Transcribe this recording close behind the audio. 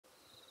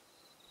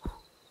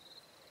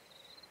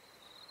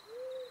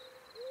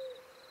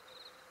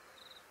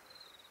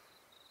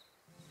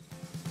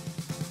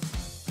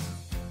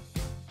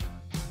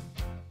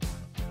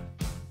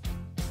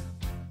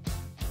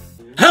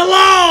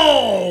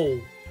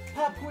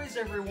Pop quiz,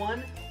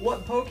 everyone.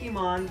 What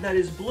Pokemon that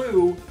is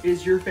blue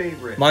is your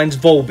favorite? Mine's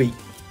Volbeat.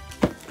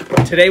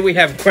 Today we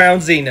have Crown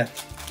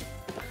Zenith.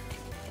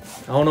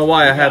 I don't know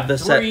why I have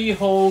this set. 3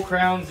 whole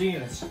Crown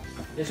Zeniths.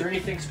 Is there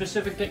anything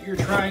specific that you're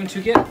trying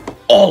to get?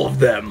 All of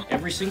them.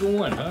 Every single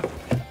one, huh?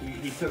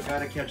 He took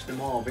gotta catch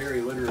them all,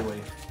 very literally.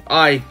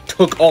 I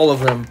took all of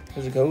them.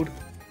 There's a code.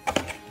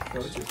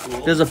 Those are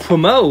cool. There's a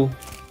promo.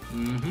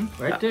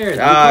 Mm-hmm. Right there.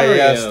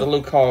 Yes, the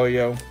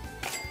Lucario.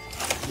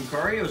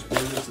 Lucario's blue,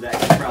 so that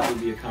could probably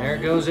be a comment. There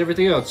goes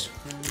everything else.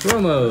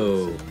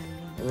 Promo.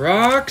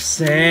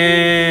 Roxanne.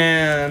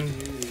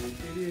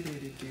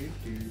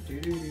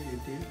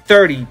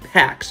 30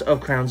 packs of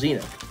Crown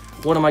Zenith.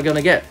 What am I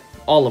gonna get?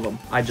 All of them.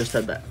 I just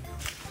said that.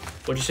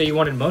 What'd you say you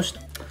wanted most?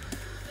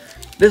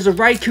 There's a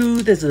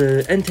Raikou, there's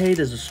a Entei,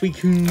 there's a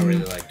Suicune. I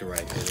really like the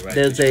Raikou.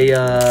 There's a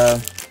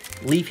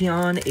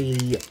Leafeon,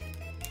 a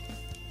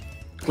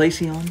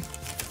Glaceon.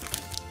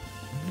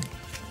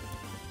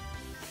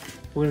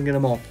 We're gonna get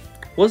them all.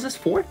 What is this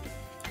for?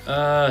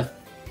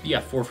 Yeah,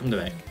 4 from the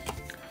bank.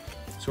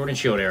 Sword and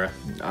Shield era.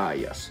 Ah,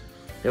 yes.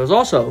 There was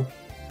also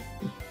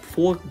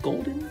 4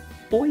 Golden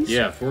Boys?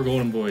 Yeah, 4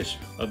 Golden Boys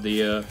of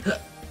the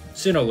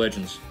Sinnoh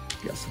Legends.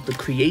 Yes, the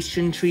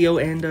Creation Trio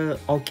and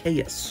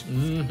Arceus.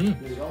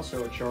 Mm-hmm. There's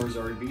also a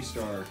Charizard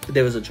V-Star.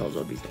 There was a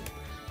Charizard Beast.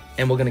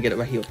 And we're gonna get it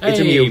right here. Hey, It's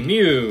a Mew.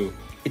 Mew.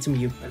 It's a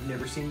Mew. I've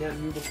never seen that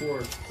Mew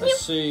before.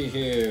 Let's see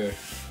here.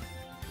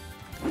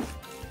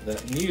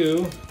 That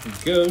Mew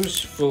goes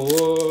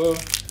for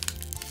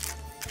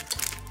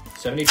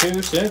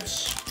 72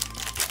 cents.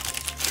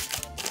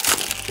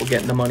 We're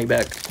getting the money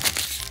back.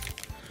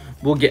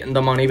 We're getting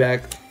the money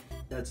back.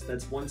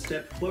 That's one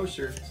step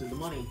closer to the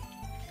money.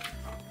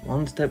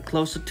 One step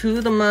closer to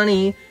the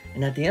money.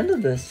 And at the end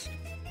of this,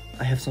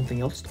 I have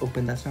something else to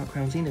open that's not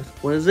Crown Zenith.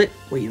 What is it?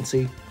 Wait and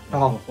see.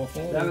 Oh,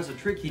 That was a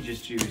trick he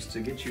just used to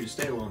get you to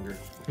stay longer.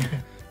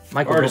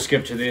 Michael, Or to don't,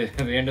 skip to the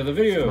end of the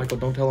video. Michael,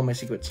 don't tell him my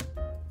secrets.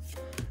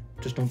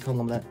 Just don't tell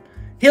him that.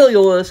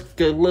 Helios.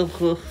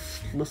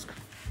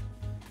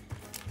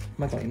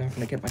 Michael, you're not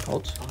gonna get my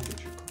cards. I'll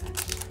get your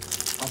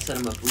cards. I'll set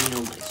him up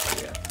real nice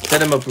for you.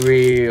 Set him up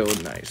real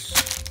nice.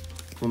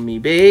 For me,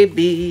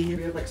 baby. Do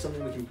we have like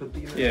something we can put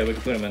these in? Yeah, we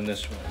can put them in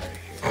this one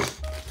right here.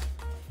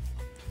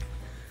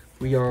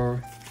 We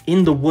are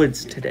in the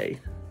woods today.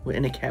 We're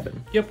in a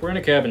cabin. Yep, we're in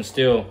a cabin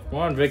still. We're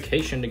on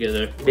vacation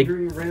together.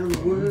 Wandering around the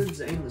woods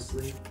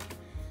aimlessly.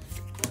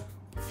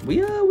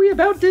 We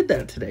about did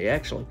that today,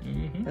 actually.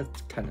 Mm-hmm.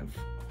 That's kind of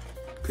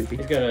creepy.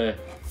 We've got a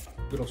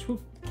little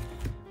swoop.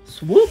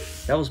 Swoop!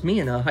 That was me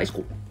in high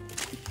school.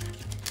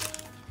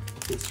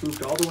 It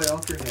swooped all the way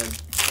off your head.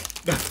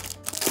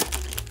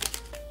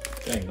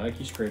 Dang, Mike,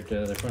 you scraped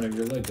the front of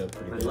your leg up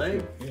pretty My good.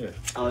 leg? Yeah,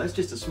 Oh, that's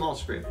just a small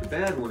scrape. The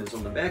bad one is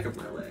on the back of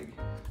my leg.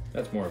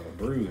 that's more of a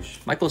bruise.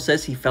 Michael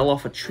says he fell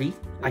off a tree.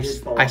 I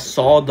did fall I off a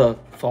saw the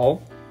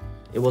fall.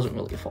 It wasn't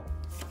really a fall.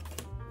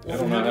 I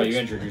don't know how you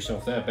injured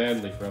yourself that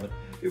badly from it.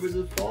 It was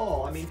a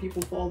fall. I mean,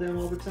 people fall down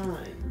all the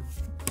time.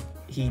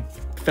 He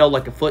fell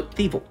like a foot.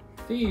 Thievel.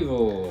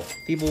 Thievel.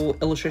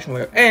 Thievel illustration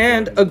wear.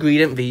 And a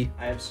Greedent V.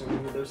 I have so many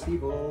of those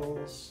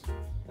Thiebles.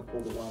 I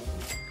pulled a lot of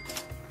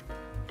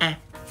them.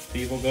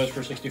 Thievel goes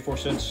for 64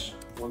 cents.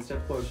 One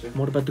step closer.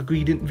 What about the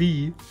Greedent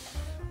V?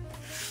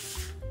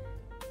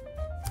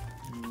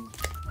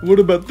 What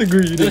about the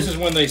Greedent? This is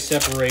when they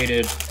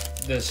separated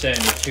the set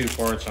into 2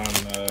 parts on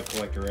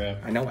Collector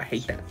app. I know, I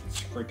hate that.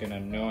 It's freaking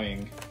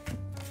annoying.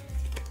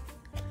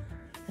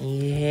 I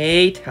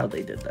hate how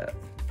they did that.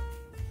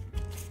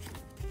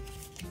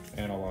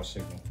 And I lost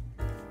signal.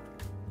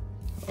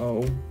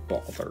 Oh,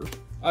 bother.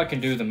 I can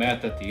do the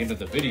math at the end of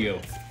the video.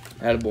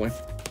 Attaboy.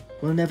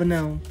 We'll never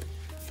know.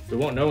 We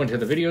won't know until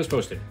the video is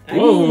posted.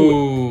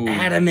 Whoa! Whoa!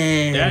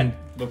 Adamant! That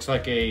looks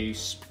like a...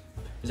 Is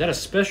that a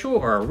special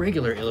or a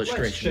regular Let's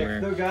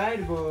illustration? check the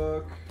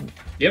guidebook.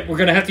 Yep, we're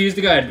gonna have to use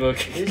the guidebook.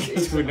 This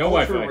is with no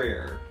ultra Wi-Fi.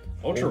 rare.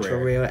 Ultra Ultra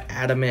rare. rare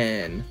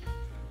Adamant.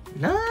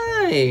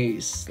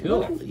 Nice.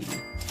 Cool. Lovely.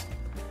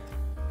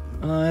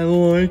 I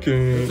like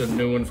That's it. a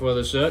new one for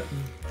the set.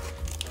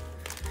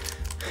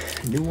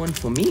 New one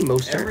for me,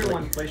 most certainly.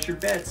 Everyone, place your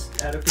bets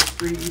out of his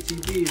 3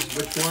 ETBs.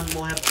 Which one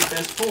will have the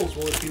best pulls?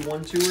 Will it be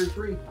 1, 2, or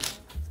 3?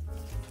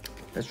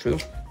 That's true.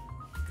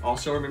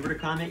 Also, remember to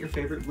comment your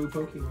favorite blue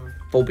Pokemon.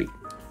 Volbeat.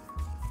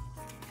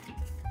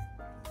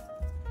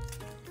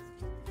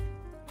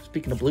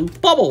 Speaking of blue,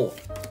 Bubble!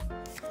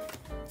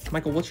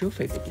 Michael, what's your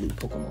favorite blue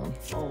Pokemon?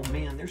 Oh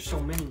man, there's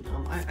so many.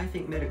 I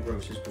think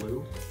Metagross is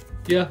blue.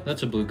 Yeah,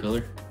 that's a blue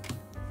color.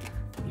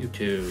 You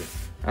too.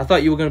 I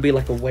thought you were going to be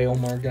like a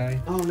Whalmer guy.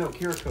 Oh no,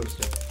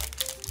 Caracosta.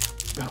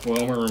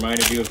 Well, we're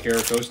reminded you of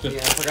Caracosta. Yeah,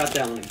 I forgot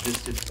that one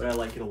existed, but I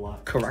like it a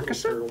lot. It's a little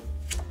Caracasa? turtle.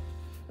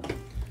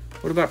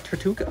 What about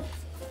Tortuga?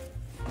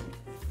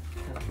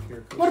 That's a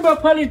Caracosta. What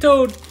about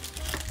Politoed?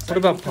 What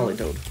about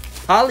Politoed?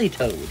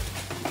 Politoed.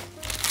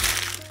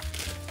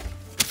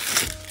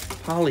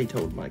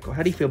 Politoed, Michael.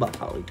 How do you feel about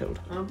Politoed?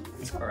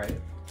 It's alright.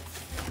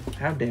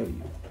 How dare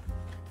you?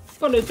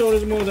 Politoed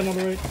is more than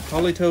alright.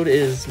 Politoed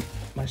is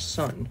my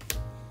son.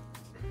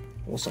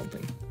 Or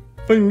something.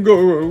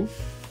 Bingo!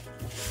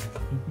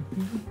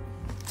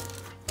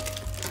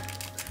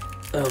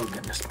 Oh,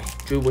 goodness me.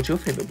 Drew, what's your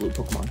favorite blue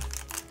Pokemon?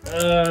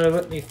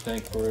 Let me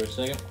think for a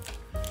second.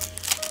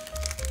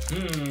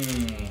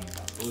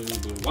 Blue.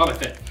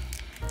 Wobbuffet.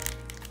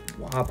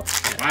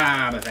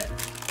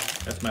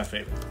 Wobbuffet. That's my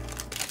favorite.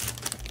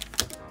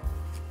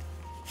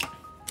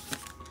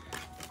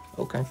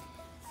 Okay.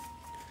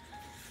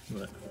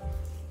 What?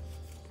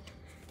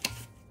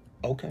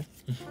 Okay.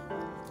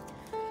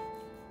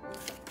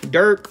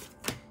 Dirk.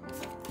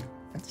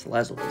 That's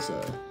Lazlo's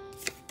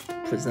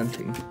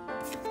presenting.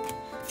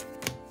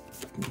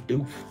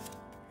 Doof.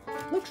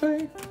 Looks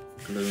right.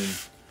 Gloom.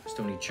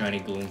 Still need shiny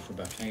Gloom for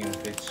about hanging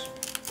fits.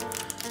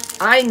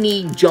 I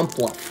need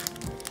Jumpluff.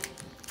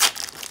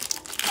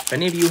 If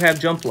any of you have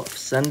Jumpluff,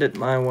 send it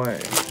my way.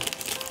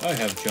 I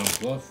have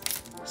Jumpluff.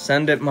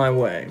 Send it my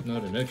way.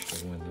 Not an extra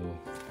one, though.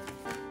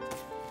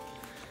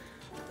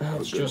 Oh,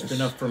 It's just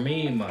enough for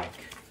me, Mike.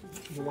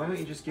 Well, why don't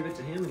you just give it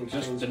to him and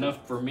exchange Just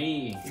enough for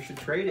me. You should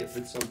trade it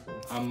for something.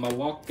 I'm a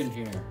walking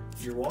here.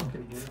 You're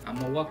walking here.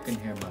 I'm a walking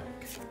here,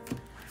 Mike.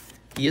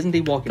 He isn't he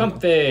walking?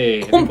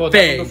 Comfy. Have you pulled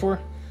that one before?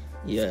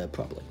 Yeah,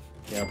 probably.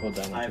 Yeah, I pulled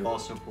that one I've too.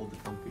 also pulled the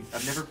Comfy.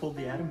 I've never pulled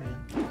the Adam Man.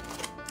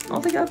 I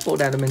don't think I've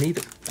pulled Adamant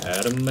either.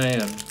 Adam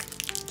Man,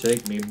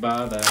 take me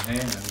by the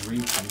hand,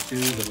 reach into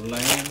the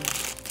land.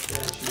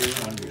 That you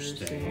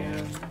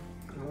Understand.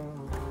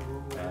 Oh,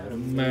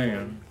 Adam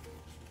Man.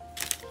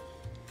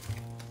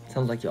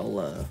 Sounds like y'all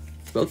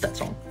wrote that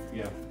song.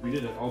 Yeah, we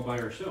did it all by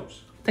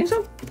ourselves. Think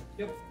so?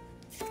 Yep.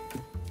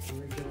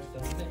 We're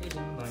just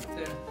amazing like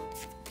that.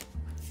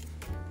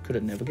 Could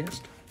have never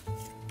guessed.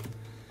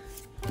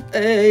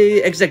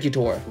 A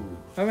Executor.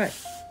 All right.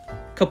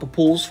 Couple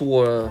pulls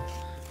for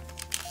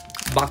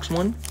box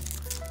 1.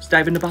 Let's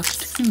dive into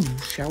box 2,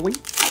 shall we?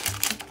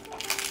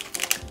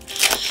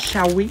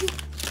 Shall we?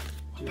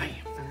 Bam. Ow.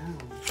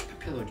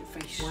 I pillowed your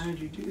face. Why did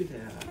you do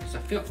that? Because I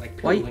felt like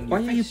Why pillowing your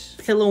are you face.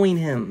 pillowing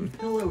him?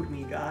 Pillowed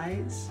me,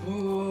 guys.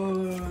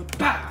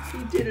 Bah!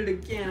 He did it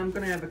again. I'm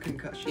gonna have a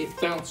concussion. It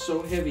felt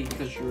so heavy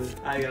because your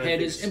I got a head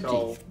big is empty.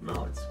 skull.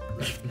 No,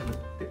 it's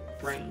big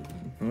brain.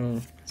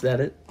 Is that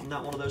it? I'm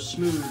not one of those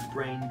smooth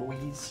brain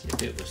boys.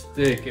 If it was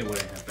thick, it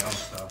wouldn't have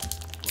bounced off.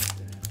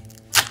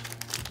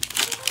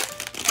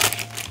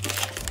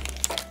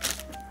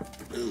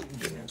 Oh,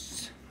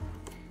 goodness.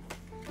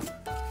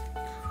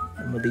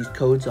 And with these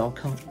codes, all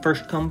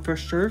first come,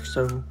 first serve,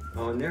 so...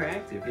 Oh, and they're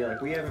active. Yeah,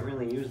 like we haven't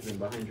really used them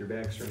behind your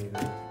backs or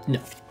anything. No.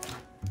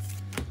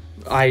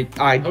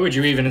 How would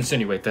you even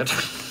insinuate that?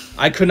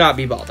 I could not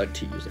be bothered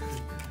to use it.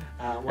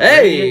 Well,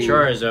 Hey!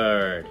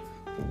 Charizard.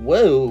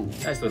 Whoa.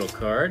 Nice little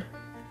card.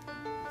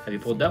 Have you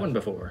pulled that one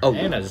before? Oh,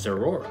 and yeah. a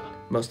Zerora.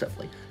 Most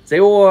definitely.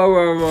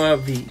 Zerora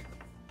V.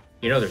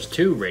 You know there's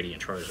 2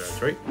 Radiant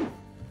Charizards, right?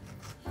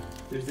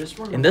 There's this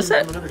one. In this one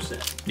set? from another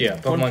set. Yeah,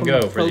 One Pokemon from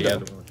Go for the Proto.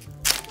 other one.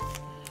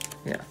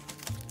 Yeah.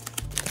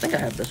 I think I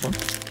have this one.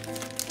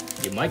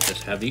 You might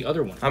just have the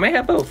other one. I may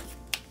have both.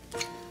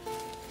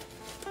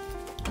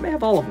 I may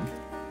have all of them.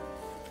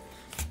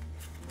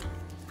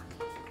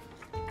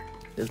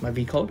 There's my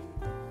V code.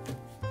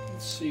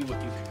 Let's see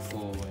what you can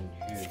pull in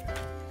here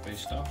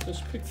based off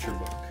this picture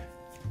book.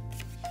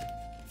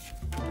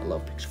 I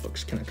love picture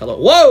books. Can I color?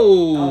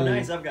 Whoa! Oh,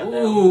 nice. I've got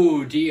that one.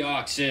 Ooh,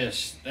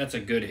 Deoxys. That's a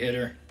good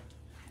hitter.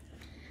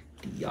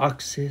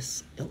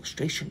 Deoxys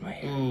illustration right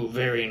here. Ooh,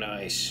 very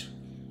nice.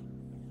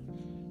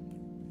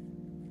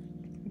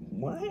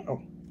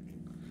 Wow.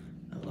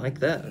 I like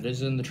that. It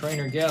is in the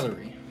trainer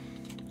gallery.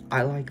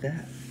 I like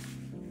that.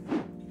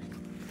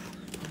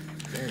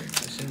 Very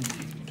nice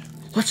indeed.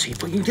 Let's see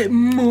if we can get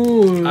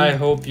more. I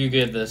hope you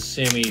get the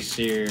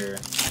Semi-Seer.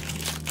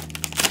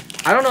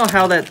 I don't know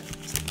how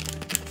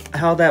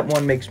that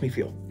one makes me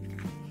feel.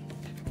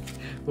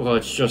 Well,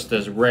 it's just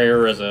as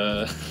rare as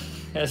a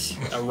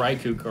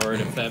Raikou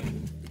card, if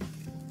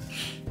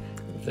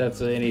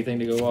that's anything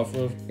to go off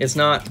of. It's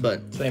not,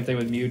 but Same thing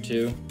with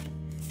Mewtwo.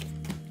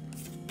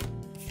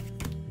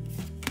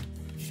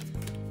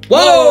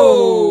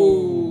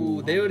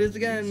 whoa! There it is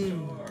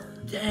again.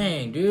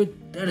 Dang,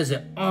 dude, that is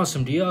an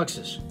awesome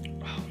Deoxys.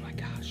 Oh my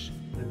gosh.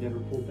 I've never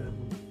pulled that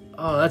one.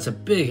 Oh, that's a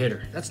big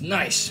hitter. That's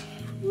nice.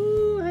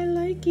 Ooh, I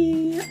like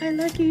it. I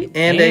like it.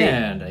 And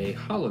a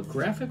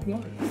holographic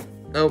one.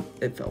 Oh,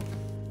 it fell.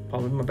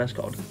 Probably my best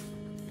card.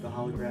 The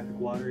holographic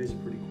water is a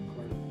pretty cool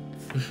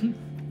card.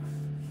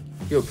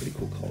 You're a pretty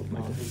cool card, Oh,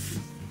 Michael. thank you.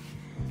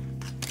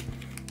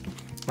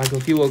 Michael,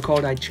 if you were a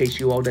card, I'd chase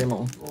you all day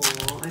long.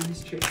 Oh, I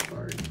miss Chase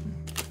card.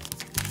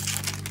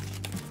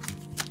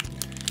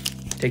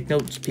 Take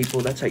notes,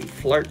 people. That's how you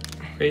flirt.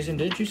 Basin,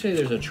 did you say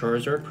there's a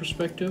Charizard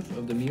perspective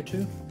of the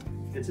Mewtwo?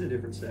 It's in a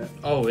different set.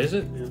 Oh, is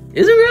it? Yeah.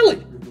 Is it really?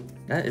 Mhm.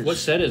 That is What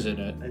set is it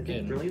I think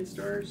in? Brilliant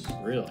Stars.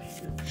 Really?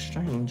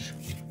 strange.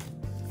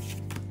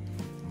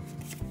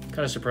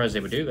 Kind of surprised they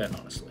would do that,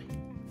 honestly.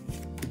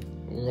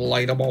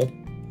 Relatable.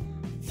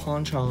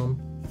 Ponchom.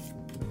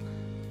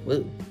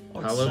 Whoa.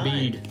 Hollow Outside.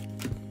 bead.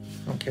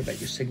 I don't care about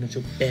your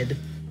signature bed.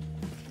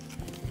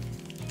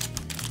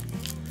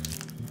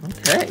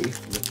 Okay.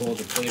 The pull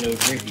the Play-Doh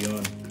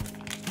Drapion.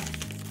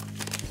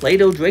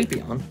 Play-Doh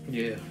Drapion.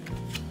 Yeah.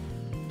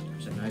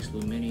 a nice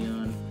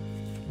Luminion.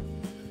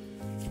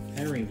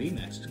 Hatterene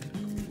VMAX is kind of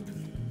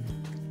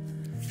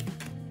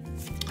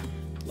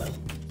cool. Well,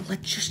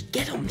 let's just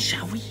get them,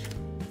 shall we?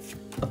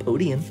 A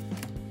podium.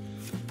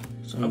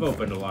 I've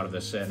opened a lot of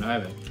this set, and I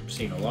haven't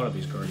seen a lot of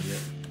these cards yet.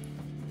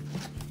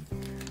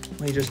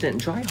 Well, you just didn't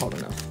try hard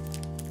enough.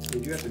 You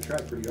do have to try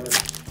pretty hard.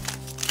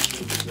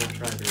 You just don't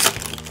try very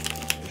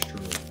hard. It's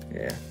true.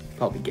 Yeah,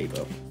 probably gave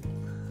up.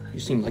 You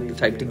seem like the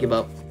type to give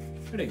up.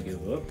 I didn't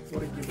give up.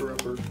 What a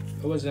giver-upper.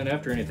 I wasn't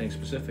after anything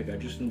specific. I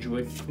just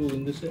enjoyed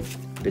pulling this set.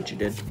 Bet you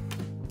did.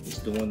 It's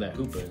the one that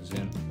Hoopa is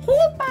in.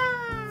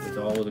 Hoopa! With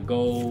all of the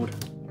gold.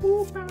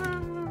 Hoopa!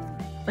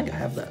 I think I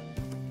have that.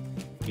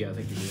 Yeah, I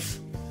think you do.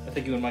 I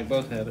think you and Mike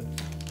both have it.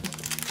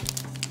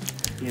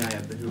 Yeah, I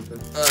have the Hoopa.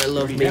 I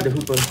love me the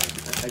Hoopa.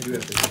 I do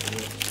have the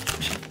Hoopa.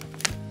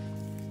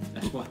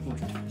 That's what we're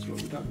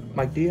talking about.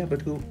 Mike, do you have the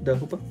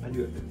Hoopa? I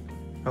do have the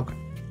Hoopa. Okay.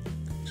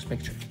 Just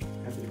make sure.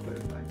 Happy to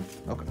clarify.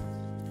 Okay.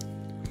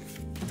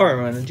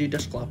 Fire energy,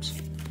 Dusclops.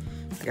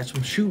 I got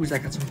some shoes, I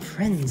got some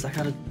friends, I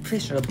got a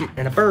fish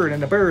and a bird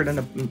and a bird and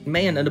a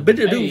man and a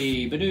Bidoof.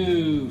 Hey,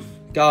 Bidoof!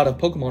 God, a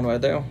Pokemon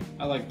right there.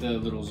 I like the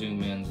little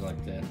zoom ins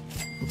like that.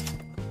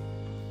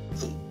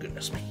 Oh,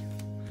 goodness me.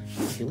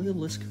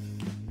 Heliolisk.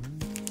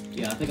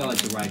 Yeah, I think I like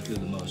the Raikou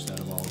the most out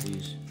of all of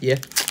these. Yeah.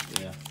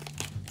 Yeah.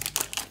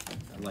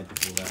 I'd like to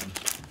pull that one.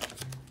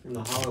 And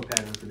the hollow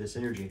pattern for this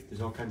energy,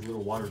 there's all kinds of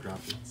little water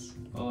droplets.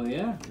 Oh,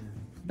 yeah?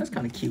 That's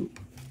kind of cute.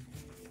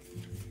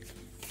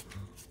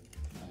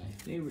 My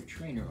favorite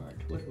trainer art.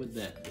 What would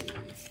that be?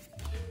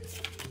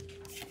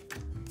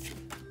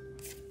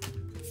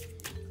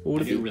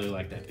 I do really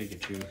like that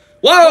Pikachu.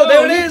 Whoa,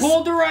 there it you is!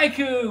 pulled the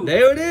Raikou!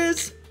 There it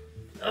is!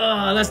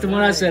 Oh, that's the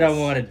one I said I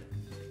wanted.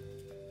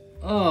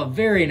 Oh,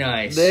 very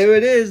nice. There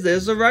it is,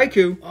 there's a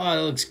Raikou. Oh,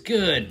 that looks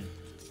good.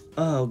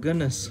 Oh,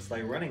 goodness. It's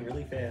like running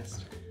really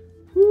fast.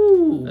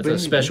 Woo, That's a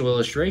special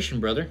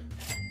illustration, brother.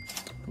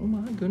 Oh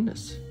my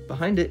goodness.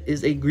 Behind it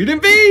is a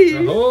Greedent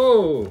V!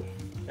 Oh!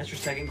 That's your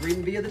second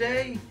green V of the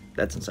day.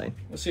 That's insane.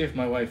 Let's see if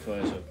my wife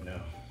flies up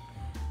now.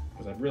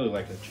 Because I'd really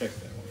like to check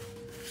that one.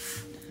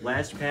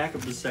 Last pack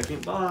of the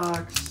second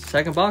box.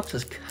 Second box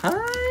is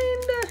kinda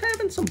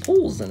having some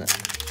pulls in it.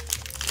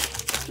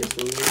 Guess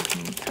what it is?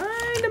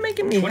 Kinda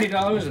making me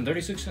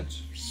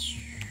 $20.36.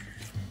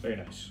 Very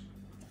nice.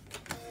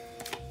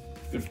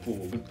 Good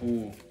pull, good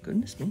pull.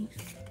 Goodness me.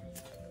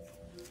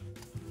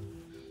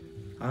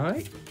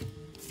 Alright.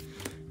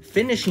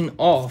 Finishing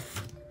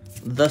off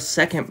the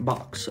second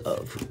box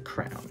of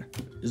Crown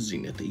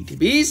Zenith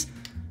ETBs.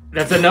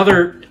 That's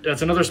another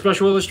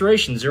special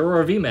illustration, Zero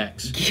or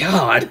VMAX.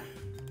 God.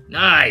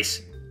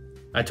 Nice.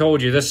 I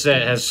told you this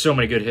set has so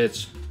many good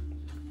hits.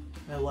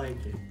 I like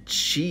it.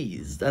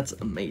 Jeez, that's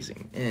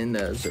amazing. And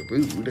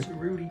Zarude. It's a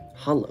Rudy.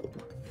 Hollow.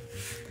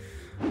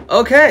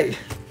 Okay.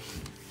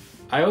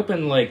 I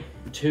opened like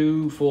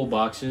 2 full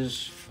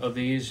boxes of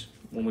these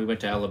when we went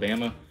to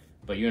Alabama,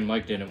 but you and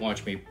Mike didn't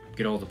watch me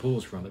get all the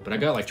pulls from it. But I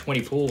got like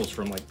 20 pulls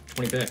from like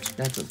 20 picks.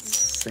 That's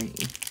insane.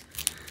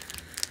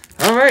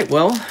 Alright,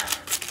 well,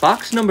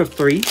 box number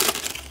 3.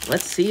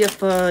 Let's see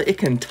if it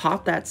can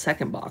top that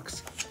second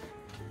box.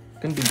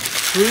 Gonna be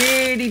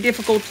pretty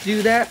difficult to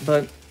do that,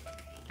 but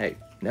hey,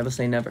 never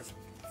say never.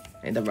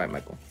 Ain't that right,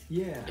 Michael?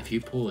 Yeah. If you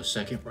pull a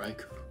second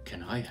Raikou,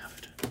 can I have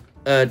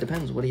it?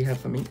 Depends. What do you have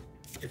for me?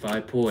 If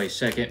I pull a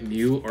second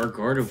Mew or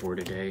Gardevoir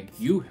today,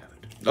 you have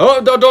it. Oh,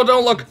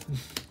 don't look.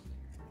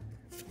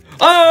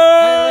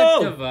 Oh!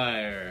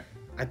 Electivire.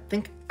 I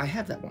think I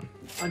have that one.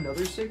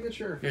 Another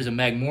signature. There's a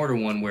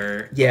Magmortar one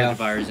where Yeah.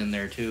 Electivire's in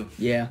there too.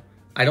 Yeah.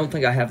 I don't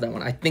think I have that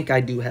one. I think I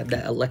do have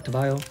that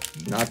Electivire,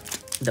 not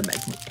the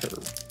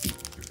Magmortar.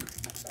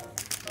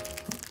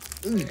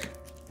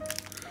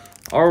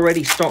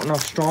 Already starting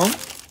off strong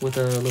with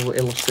a little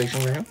illustration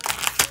right here.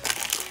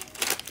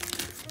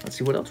 Let's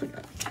see what else we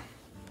got.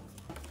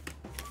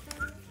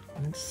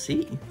 Let's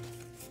see.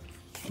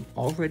 I'm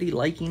already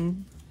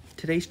liking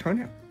today's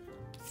turnout.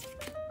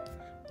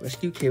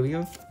 Rescue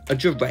Carrier, a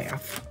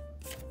giraffe.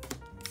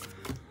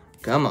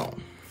 Come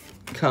on.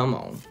 Come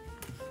on.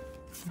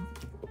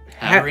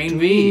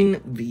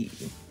 Hatterene V.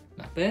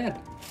 Not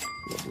bad.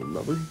 Lovely,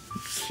 lovely.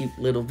 Cute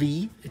little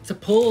V. It's a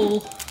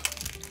pull.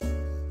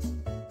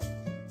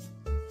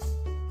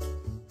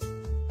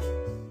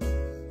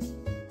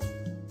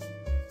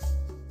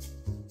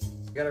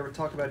 We gotta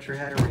talk about your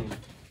Hatterene.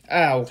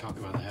 Ow. Talk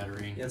about the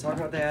Hatterene. Yeah, talk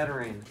about the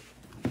Hatterene.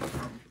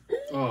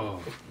 Oh.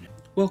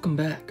 Welcome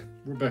back.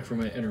 We're back from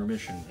an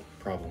intermission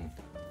problem.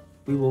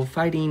 We were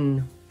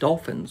fighting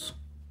dolphins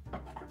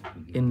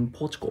in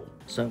Portugal.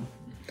 So,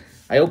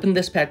 I opened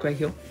this pack right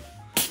here.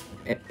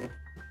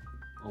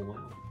 Oh, wow.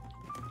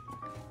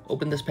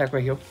 Open this pack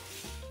right here.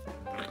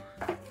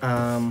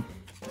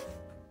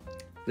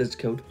 This is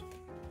code.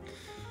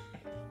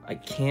 I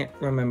can't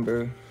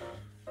remember.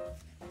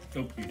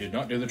 Nope, you did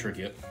not do the trick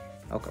yet.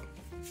 Okay.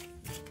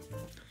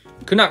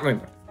 Could not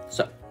remember.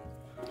 So,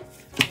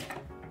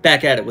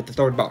 back at it with the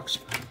third box.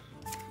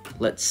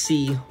 Let's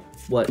see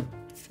what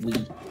we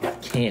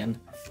can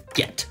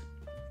get.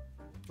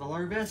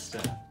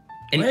 Alarvesta.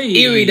 An Hey,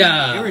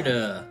 Irida.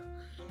 Irida.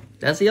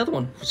 That's the other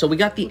one. So we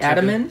got the Looks like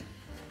Adaman.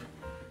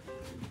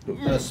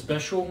 A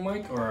special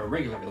mic or a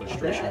regular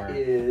illustration? That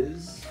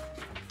is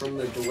from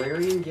the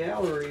Galarian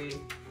Gallery.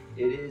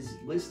 It is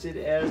listed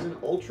as an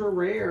ultra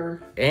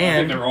rare. I think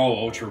And they're all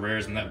ultra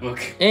rares in that book.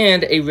 a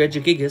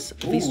Regigigas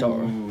V-Star.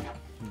 Ooh,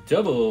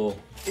 double.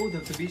 Oh,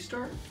 that's a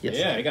V-Star? Yes.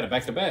 Yeah, I got it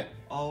back to back.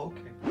 Oh,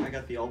 okay. I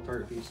got the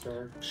Alt-Art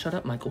V-Star. Shut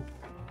up, Michael.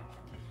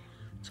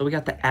 So we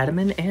got the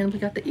Adaman and we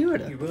got the You're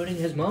Irida. ruining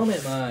his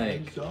moment,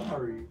 I'm Mike.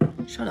 sorry.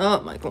 Shut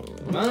up, Michael.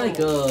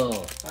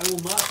 Michael. I will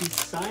not be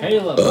silent.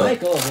 Kayla,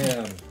 Michael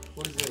him.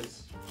 What is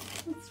this?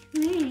 It's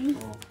me.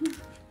 Oh,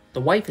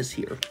 The wife is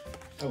here.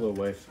 Hello,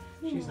 wife.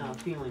 she's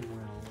not feeling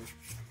well.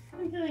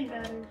 I'm feeling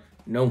better.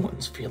 No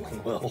one's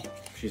feeling well.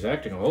 She's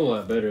acting a whole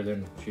lot better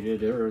than she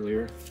did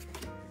earlier.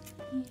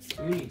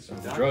 You need some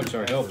The Dr. drugs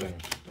are Pepper. helping.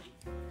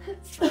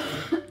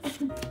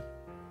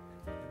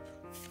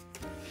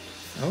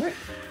 All right.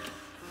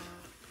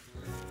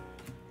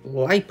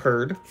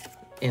 Liperd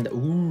and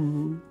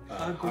ooh,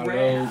 A Hollow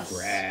grass.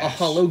 grass. a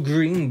hollow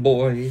green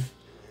boy.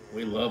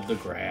 We love the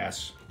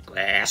grass.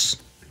 Glass.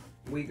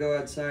 We go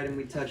outside and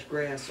we touch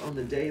grass on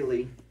the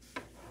daily.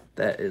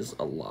 That is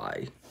a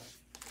lie.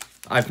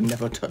 I've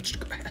never touched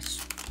grass.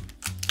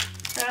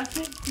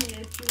 Traffic me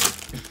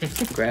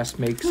itchy. Grass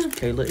makes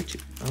Kayla itchy.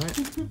 All right.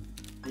 It's,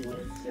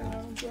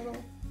 little.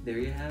 There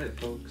you have it,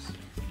 folks.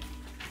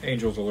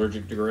 Angel's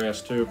allergic to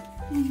grass too.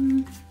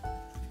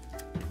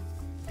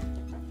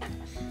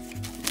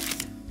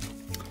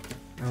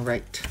 All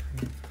right.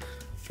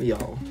 We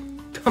all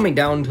coming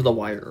down to the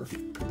wire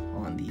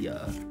on the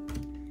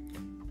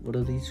what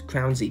are these?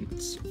 Crown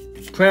Zeniths.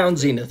 Crown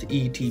Zenith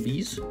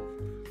ETBs.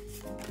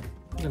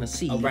 I'm gonna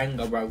see.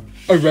 Orangaroo.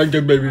 Alright,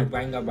 baby.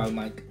 Orangaroo,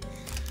 Mike.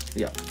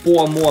 Yeah,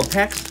 4 more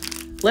packs.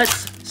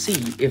 Let's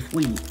see if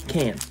we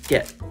can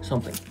get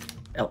something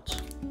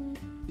else.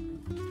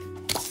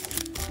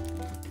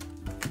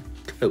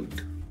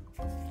 Code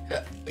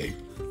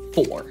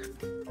 4.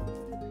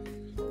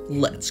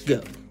 Let's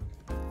go.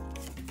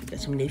 Got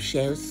some new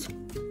shows.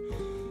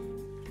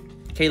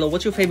 Kayla,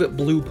 what's your favorite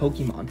blue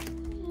Pokemon?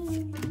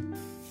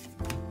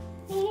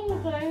 Oh,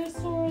 the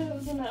dinosaur that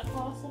was in that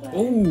fossil bag.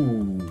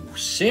 Ooh,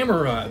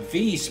 Samurai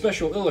V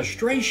special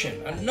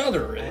illustration.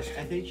 Another I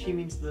think she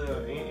means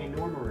the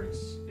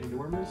enormous.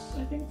 Enormous?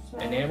 I think so.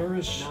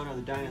 Enamorous. No,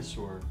 the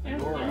dinosaur. Yeah,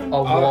 Enora.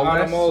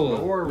 yeah. Anamola.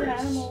 The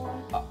Walrus.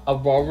 animal. A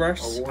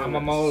walrus?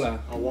 Amamola.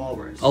 A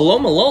walrus. A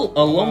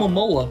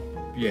Lomamola.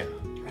 Yeah.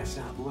 That's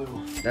not blue.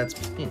 That's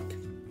pink.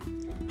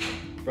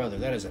 Brother,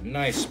 that is a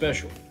nice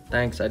special.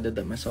 Thanks, I did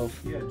that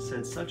myself. You had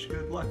said such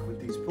good luck with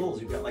these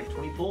pulls. You've got like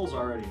 20 pulls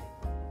already.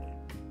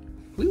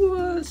 We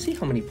will see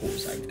how many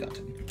pulls I've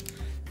gotten.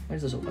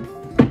 Where's this open? I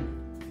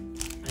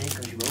think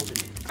because you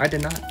opened it. I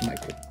did not,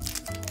 Michael.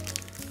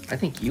 I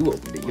think you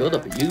opened it.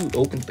 You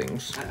open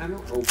things. I don't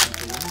open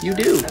things. You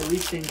do. I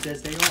leave things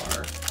as they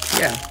are.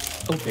 Yeah.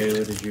 Okay.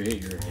 Kayla, did you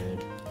hit your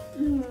head?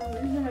 These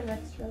are my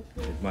next dress.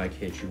 Did Mike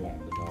hit you on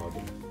the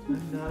noggin?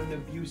 I'm not an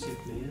abusive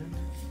man.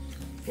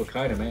 What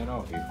kind of man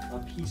are you? A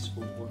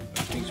peaceful one.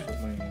 A peaceful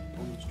man.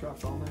 Almost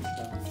dropped all my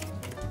stuff.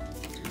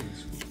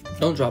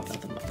 Don't drop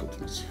nothing, Michael,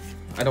 please.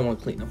 I don't want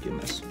to clean up your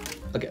mess.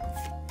 Again.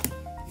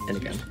 And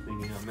again.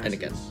 Cleaning up And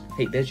again. messes.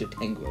 Hey, there's your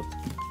Tangrowth.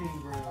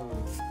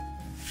 Tangrowth.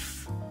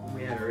 When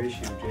we had our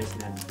issue,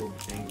 Jason hadn't pulled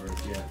the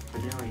Tangrowth yet,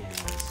 but now he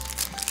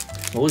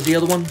has. What was the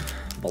other one?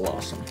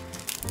 Blossom.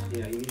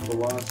 Yeah, you need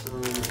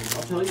Blossom.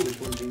 I'll tell you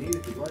which ones you need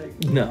if you'd like.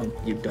 No,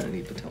 you don't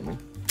need to tell me.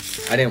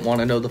 I didn't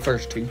want to know the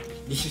first 2.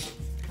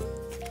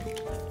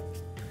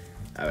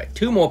 Alright,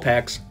 2 more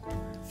packs.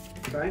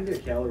 Find a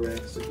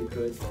Calyrex if you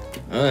could.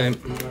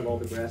 Alright. You have all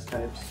the grass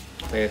types.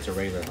 Hey, it's a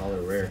regular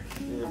hollow rare.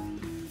 Yeah,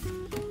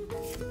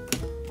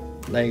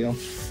 There you go.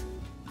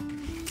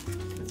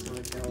 that's not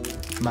a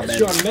Calyrex. My That's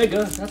bad. John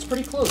Mega. That's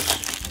pretty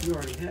close. You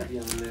already have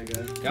Young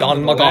Mega. Down Don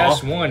to the Mega.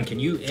 last one. Can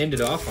you end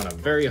it off on a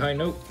very high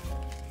note?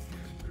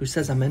 Who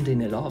says I'm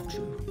ending it off,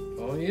 Drew?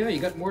 Oh yeah, you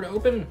got more to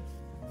open.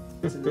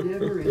 It's a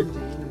never-ending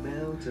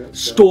amount of stuff.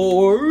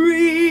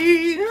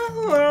 Story.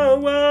 Whoa,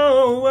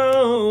 whoa,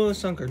 whoa.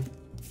 Sunken.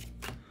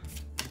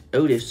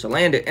 Otis,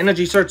 Salander,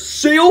 Energy Search,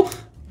 Seal.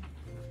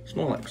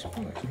 Snorlax.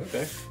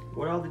 Okay.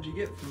 What all did you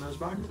get from those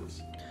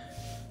boxes?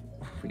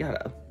 We got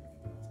a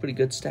pretty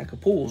good stack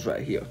of pulls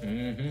right here.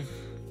 Mm-hmm.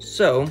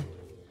 So,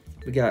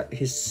 we got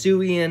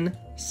Hisuian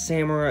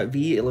Samurai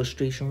V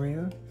illustration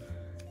rare.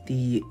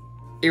 The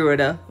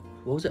Irida,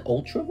 what was it,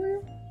 ultra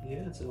rare?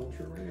 Yeah, it's an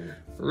ultra rare.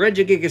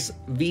 Regigigas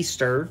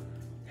V-Star,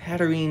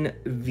 Hatterene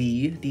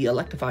V, the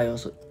Electrify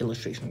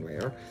illustration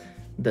rare.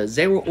 The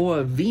Zero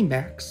Aura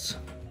V-Max.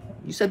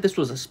 You said this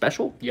was a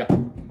special? Yeah.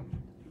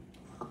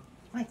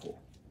 Michael.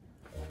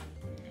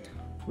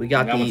 We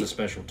got That one's the a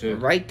special too.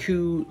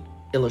 Raikou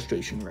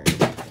illustration rare.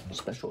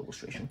 Special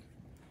illustration.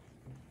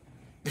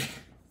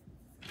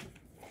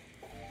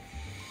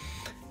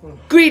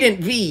 Greedent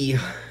V,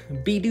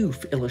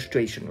 Bidoof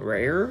illustration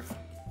rare.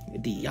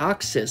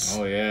 Deoxys.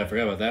 Oh yeah, I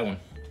forgot about that one.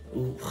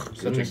 Ooh, Such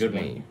a goodness good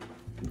me.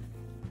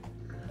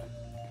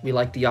 We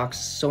like Deoxys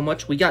so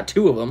much. We got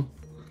 2 of them.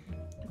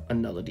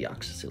 Another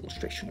Deoxys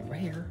illustration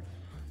rare.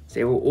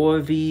 Zero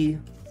Orv,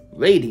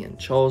 Radiant,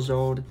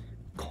 Charizard,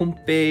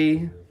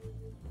 Compe.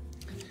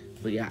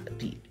 We got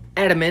the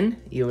Adaman,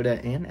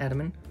 Yoda and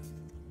Adaman.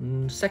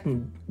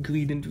 Second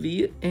Greedent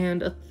V,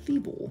 and a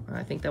Thievul.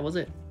 I think that was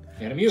it.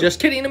 And a Mew. Just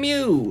kidding, a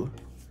Mew.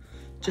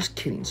 Just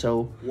kidding.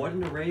 So, What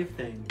an array of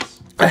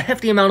things. a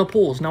hefty amount of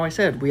pulls. Now I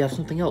said we have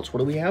something else. What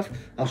do we have?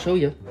 I'll show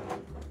you.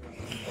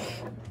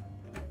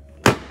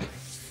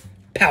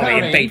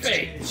 Pouting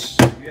Fates.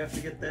 You have to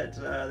get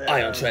that.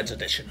 Ion Shreds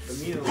Edition. The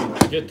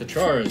Mew. Get the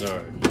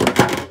Charizard.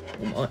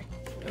 Oh my.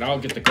 And I'll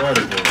get the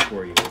Gardevoir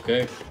for you,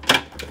 okay?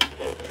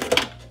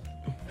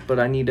 But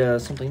I need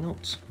something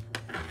else.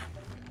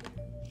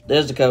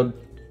 There's the code.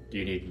 Do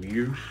you need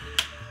Mew?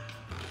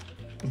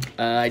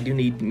 I do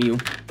need Mew.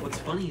 What's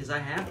funny is I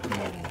have them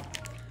all.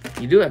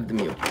 You do have the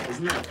Mew.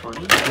 Isn't that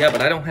funny? Yeah,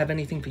 but I don't have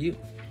anything for you.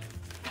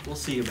 We'll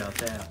see about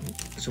that.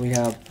 So we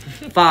have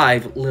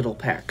 5 little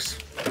packs.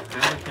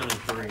 I only counted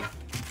 3.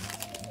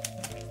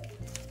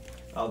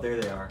 Oh, there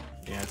they are.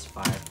 Yeah, it's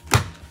 5.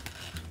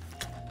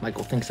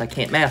 Michael thinks I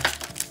can't math.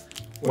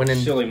 What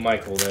silly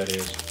Michael that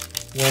is.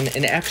 When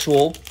in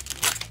actual,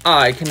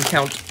 I can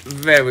count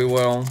very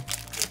well.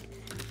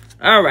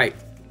 Alright.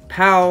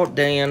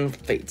 Pouting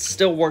Fates.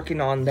 Still working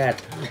on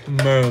that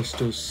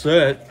master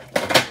set.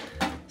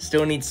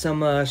 Still need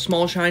some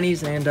small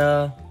shinies and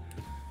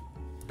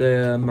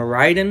the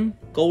Miraidon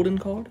golden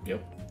card.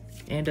 Yep.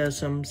 And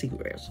some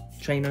secret rares.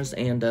 Trainers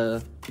and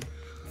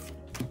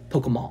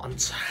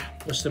Pokemons.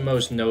 What's the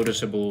most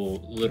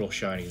noticeable little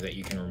shiny that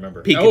you can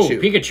remember? Pikachu. Oh,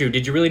 Pikachu.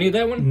 Did you really need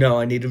that one? No,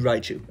 I needed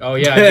Raichu. Oh,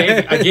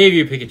 yeah. I gave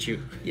you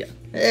Pikachu. Yeah.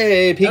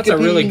 Hey, Pikachu. That's a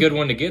really good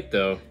one to get,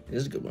 though. It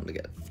is a good one to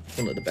get.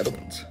 One of the better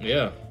ones.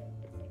 Yeah.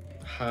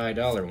 High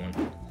dollar one.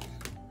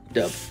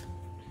 Dub.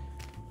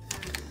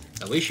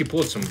 At least you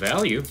pulled some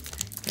value.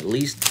 At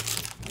least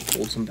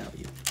hold some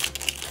value.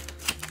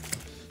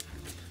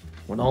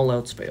 When all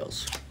else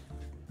fails,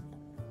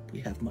 we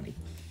have money.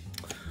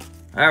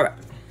 Alright.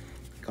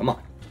 Come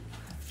on.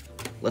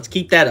 Let's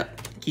keep that up.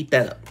 Keep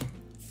that up.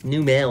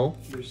 New mail.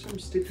 There's some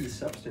sticky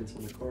substance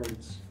on the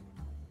cards.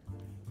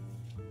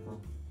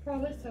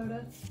 Probably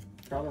soda.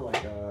 Probably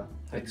like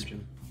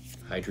hydrogen.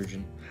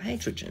 Hydrogen.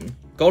 Hydrogen.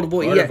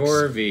 Gardevoir EX.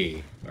 Gardevoir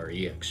V. Or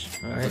EX.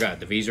 I Alright. forgot.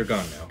 The V's are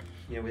gone now.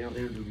 Yeah, we don't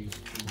do these.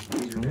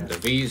 These are bad. The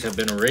V's have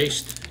been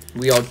erased.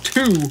 We are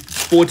 2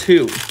 for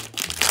 2.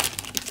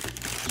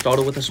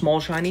 Started with a small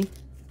shiny.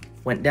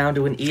 Went down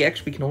to an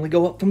EX. We can only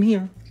go up from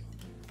here.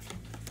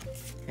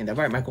 Ain't that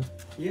right, Michael?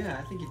 Yeah,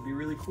 I think it'd be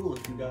really cool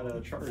if you got a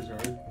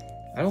Charizard.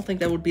 I don't think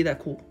that would be that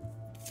cool.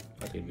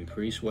 I think it'd be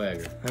pretty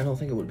swagger. I don't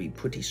think it would be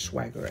pretty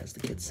swagger, as the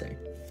kids say.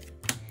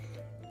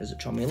 There's a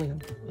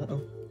Charmeleon.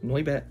 Uh-oh.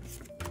 Noibat.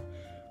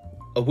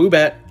 A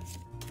Woobat.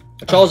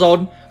 A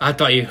Charizard. I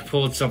thought you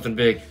pulled something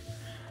big.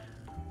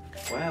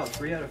 Wow,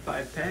 3 out of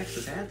 5 packs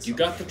has had You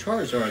got the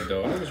Charizard,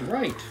 though. I was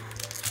right.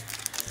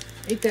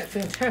 Ain't that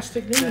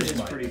fantastic news, That is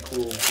Mike? pretty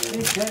cool.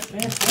 Ain't that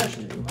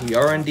fantastic? We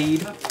are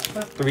indeed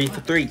 3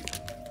 for 3.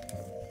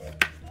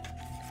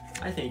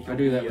 I think I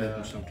do that you'll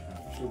with sometimes.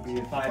 It'll be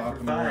a 5 Pop for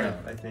 'em 5,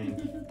 around. I think.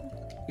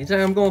 You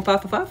think I'm going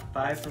 5 for 5?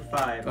 5 for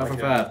 5. 5 for like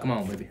 5. Come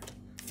on, baby.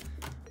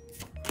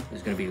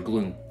 There's gonna be a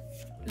gloom.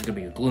 There's gonna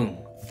be a gloom.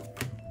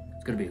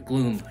 It's gonna be a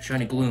gloom. A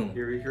shiny gloom.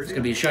 Here It's it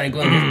gonna be a is. shiny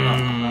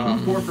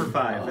gloom. 4 for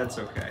 5. That's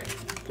okay.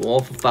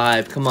 4 for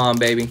 5. Come on,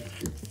 baby.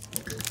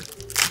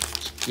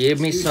 Just give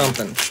me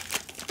something.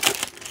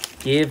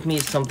 Give me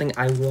something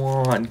I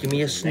want. Give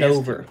me a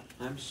Snover.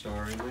 I'm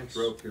sorry, my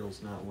throat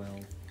feels not well.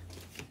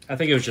 I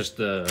think it was just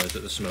the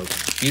smoke.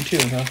 You too,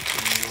 huh?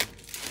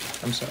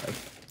 I'm sorry.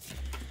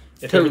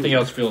 If everything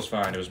else feels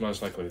fine, it was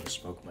most likely the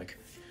smoke, Mike.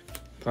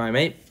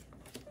 Primate.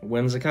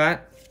 Whimsicott.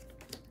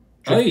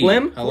 Hey,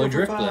 Drifblim. hello,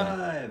 4 for Drifblim.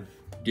 5.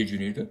 Did you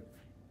need it?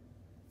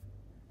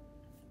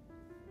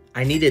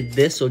 I needed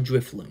this or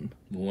Drifloon.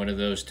 One of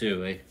those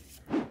two, eh?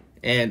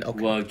 And, okay.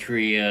 Wug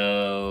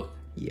Trio.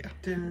 Yeah.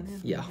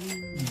 Yeah.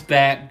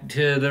 Back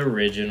to the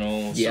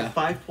originals. Yeah. So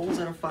 5 pulls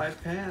out of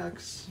 5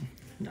 packs.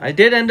 I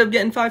did end up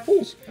getting 5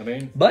 pulls. I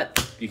mean,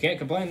 But you can't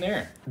complain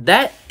there.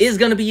 that is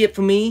going to be it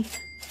for me.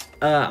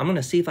 I'm going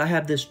to see if I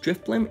have this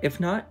Drifblim. If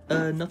not,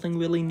 nothing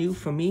really new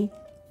for me.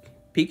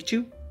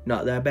 Pikachu,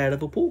 not that bad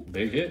of a pull.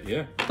 Big hit,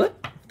 yeah. But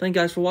thank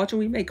you guys for watching.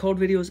 We make card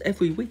videos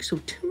every week, so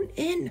tune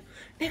in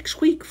next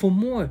week for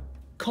more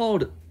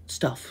card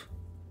stuff.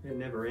 It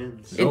never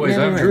ends. It Always,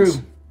 never I'm Drew.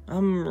 ends.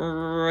 I'm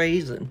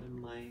Raisin.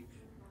 I'm like,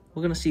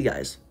 We're going to see you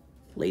guys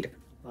later.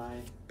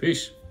 bye.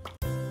 Peace.